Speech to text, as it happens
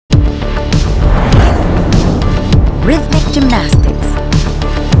Rhythmic gymnastics.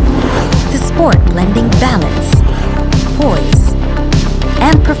 It's a sport blending balance, poise,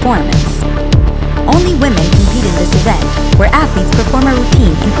 and performance. Only women compete in this event, where athletes perform a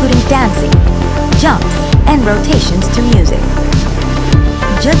routine including dancing, jumps, and rotations to music.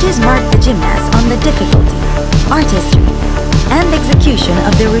 Judges mark the gymnasts on the difficulty, artistry, and execution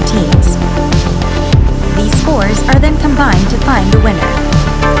of their routines. These scores are then combined to find the winner.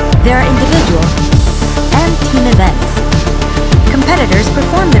 There are individual and team events. Competitors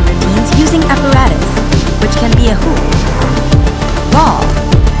perform their routines using apparatus, which can be a hoop, ball,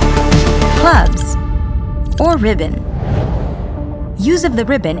 clubs, or ribbon. Use of the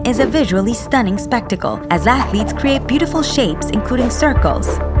ribbon is a visually stunning spectacle as athletes create beautiful shapes including circles,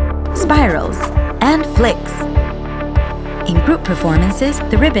 spirals, and flicks. In group performances,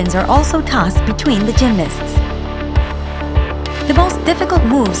 the ribbons are also tossed between the gymnasts. The most difficult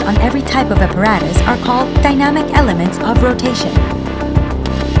moves on every type of apparatus are called dynamic elements of rotation.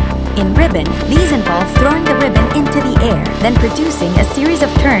 In ribbon, these involve throwing the ribbon into the air, then producing a series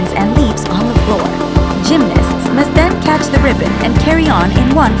of turns and leaps on the floor. Gymnasts must then catch the ribbon and carry on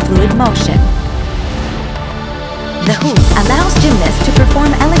in one fluid motion. The hoop allows gymnasts to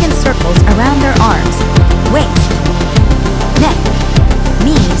perform elegant circles around their arms, waist, neck,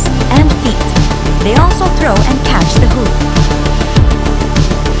 knees, and feet. They also throw and catch the hoop.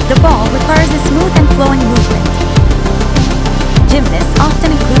 The ball requires a smooth and flowing movement. Gymnasts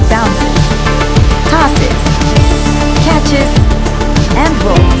often include bounces, tosses, catches, and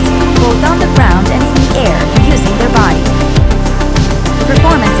rolls, both on the ground and in the air using their body.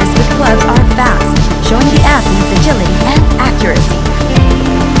 Performances with clubs are fast, showing the athlete's agility and accuracy.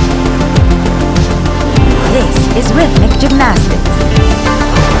 This is rhythmic gymnastics.